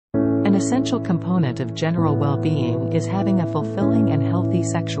An essential component of general well-being is having a fulfilling and healthy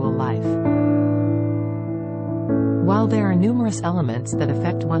sexual life. While there are numerous elements that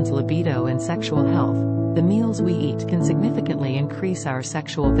affect one's libido and sexual health, the meals we eat can significantly increase our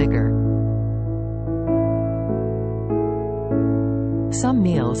sexual vigor. Some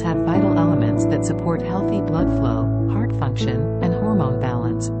meals have vital elements that support healthy blood flow, heart function, and hormone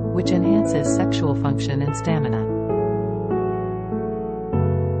balance, which enhances sexual function and stamina.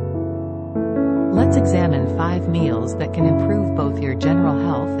 Let's examine 5 meals that can improve both your general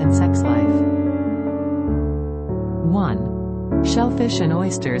health and sex life. 1. Shellfish and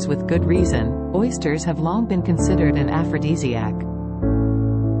oysters. With good reason, oysters have long been considered an aphrodisiac.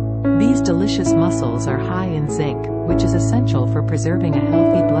 These delicious mussels are high in zinc, which is essential for preserving a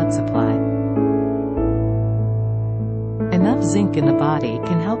healthy blood supply. Enough zinc in the body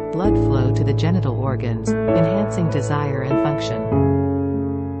can help blood flow to the genital organs, enhancing desire and function.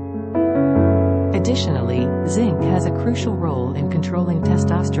 Additionally, zinc has a crucial role in controlling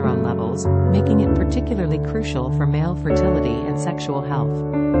testosterone levels, making it particularly crucial for male fertility and sexual health.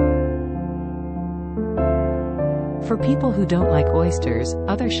 For people who don't like oysters,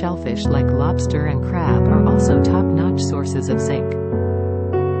 other shellfish like lobster and crab are also top-notch sources of zinc. 2.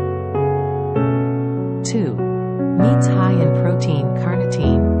 Meats high in protein.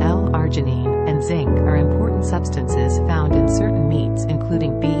 Carnitine, L-arginine, and zinc are important substances found in certain meats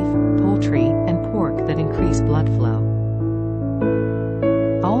including beef, poultry, and pork that increase blood flow.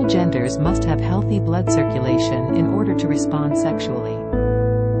 All genders must have healthy blood circulation in order to respond sexually.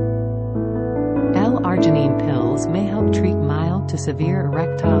 L-arginine pills may help treat mild to severe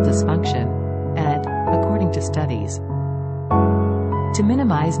erectile dysfunction, ED, according to studies. To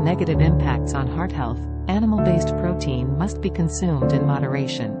minimize negative impacts on heart health, animal-based protein must be consumed in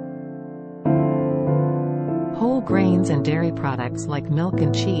moderation. Whole grains and dairy products like milk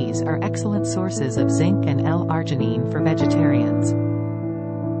and cheese are excellent sources of zinc and L-arginine for vegetarians.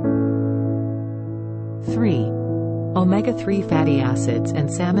 3. Omega-3 fatty acids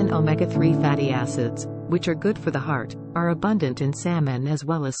and salmon. Omega-3 fatty acids, which are good for the heart, are abundant in salmon as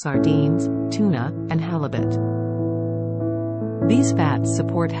well as sardines, tuna, and halibut. These fats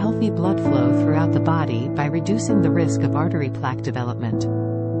support healthy blood flow throughout the body by reducing the risk of artery plaque development.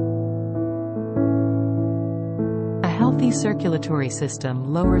 A healthy circulatory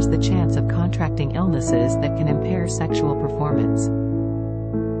system lowers the chance of contracting illnesses that can impair sexual performance.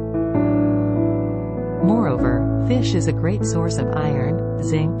 Moreover, fish is a great source of iron,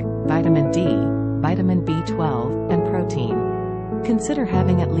 zinc, vitamin D, vitamin B12, and protein. Consider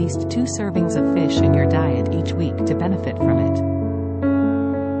having at least 2 servings of fish in your diet each week to benefit from it.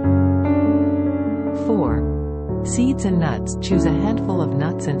 4. Seeds and nuts. Choose a handful of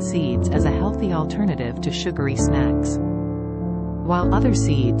nuts and seeds as a healthy alternative to sugary snacks. While other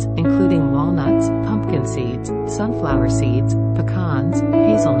seeds, including walnuts, pumpkin seeds, sunflower seeds, pecans,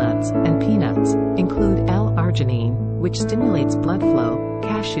 hazelnuts, and peanuts, include L-arginine, which stimulates blood flow,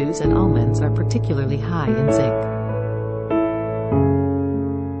 cashews and almonds are particularly high in zinc.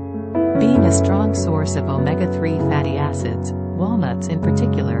 Being a strong source of omega-3 fatty acids, walnuts in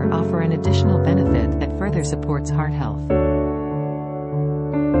particular offer an additional benefit that further supports heart health.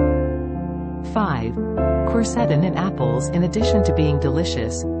 5. Quercetin in apples. In addition to being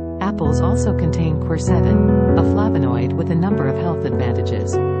delicious, apples also contain quercetin, a flavonoid with a number of health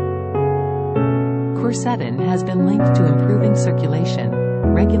advantages. Quercetin has been linked to improving circulation,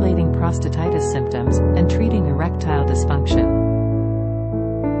 regulating prostatitis symptoms, and treating erectile dysfunction.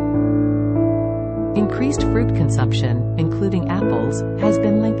 Increased fruit consumption, including apples, has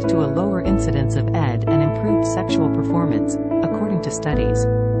been linked to a lower incidence of ED and improved sexual performance, according to studies.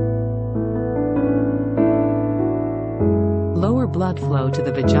 Lower blood flow to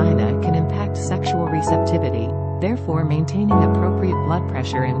the vagina can impact sexual receptivity, therefore maintaining appropriate blood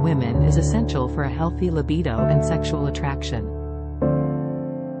pressure in women is essential for a healthy libido and sexual attraction.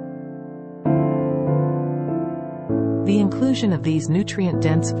 The inclusion of these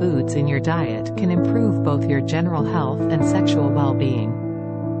nutrient-dense foods in your diet can improve both your general health and sexual well-being.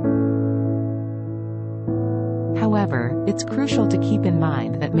 However, it's crucial to keep in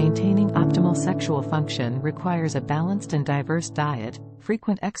mind that maintaining optimal sexual function requires a balanced and diverse diet,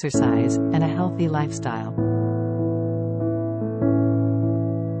 frequent exercise, and a healthy lifestyle.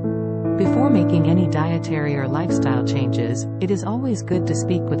 Before making any dietary or lifestyle changes, it is always good to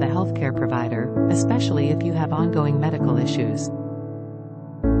speak with a healthcare provider, especially if you have ongoing medical issues.